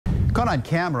Caught on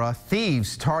camera,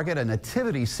 thieves target a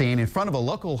nativity scene in front of a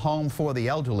local home for the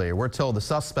elderly. We're told the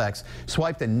suspects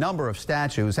swiped a number of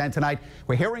statues, and tonight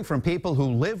we're hearing from people who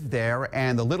live there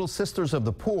and the Little Sisters of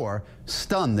the Poor,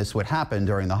 stunned this would happen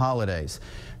during the holidays.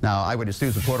 Now, Eyewitness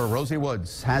News reporter Rosie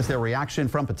Woods has their reaction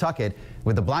from Pawtucket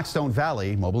with the Blackstone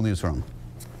Valley Mobile Newsroom.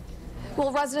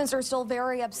 Well, residents are still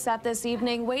very upset this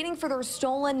evening, waiting for their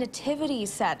stolen nativity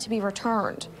set to be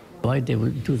returned. Why they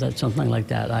would do that, something like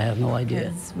that, I have no idea.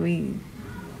 Because we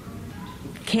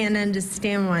can't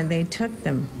understand why they took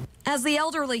them. As the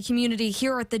elderly community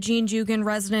here at the Gene Jugan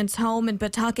residence home in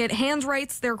Pawtucket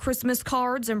handwrites their Christmas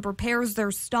cards and prepares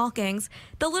their stockings,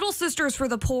 the Little Sisters for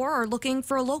the Poor are looking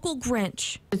for a local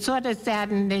Grinch. It sort of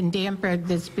saddened and dampened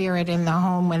the spirit in the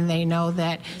home when they know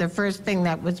that the first thing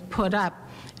that was put up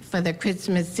for the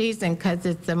Christmas season, because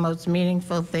it's the most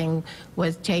meaningful thing,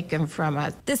 was taken from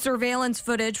us. The surveillance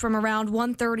footage from around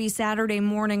 1:30 Saturday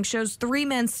morning shows 3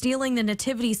 men stealing the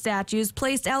nativity statues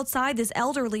placed outside this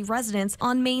elderly residence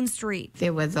on Main Street.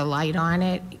 There was a light on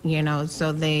it, you know,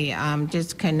 so they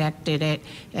disconnected it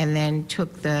and then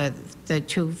took the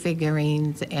 2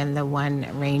 figurines and the 1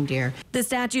 reindeer. The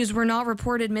statues were not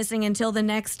reported missing until the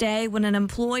next day when an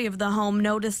employee of the home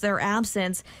noticed their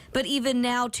absence. But even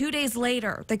now, 2 days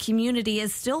later, the community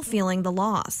is still feeling the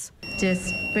loss.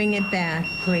 Just bring it back,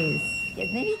 please.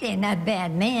 Maybe they're not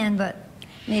bad men, but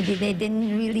maybe they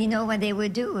didn't really know what they were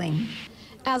doing.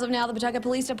 As of now, the Pawtucket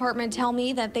Police Department tell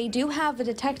me that they do have a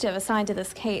detective assigned to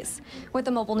this case. With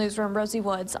the Mobile Newsroom, Rosie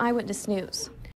Woods, Eyewitness News.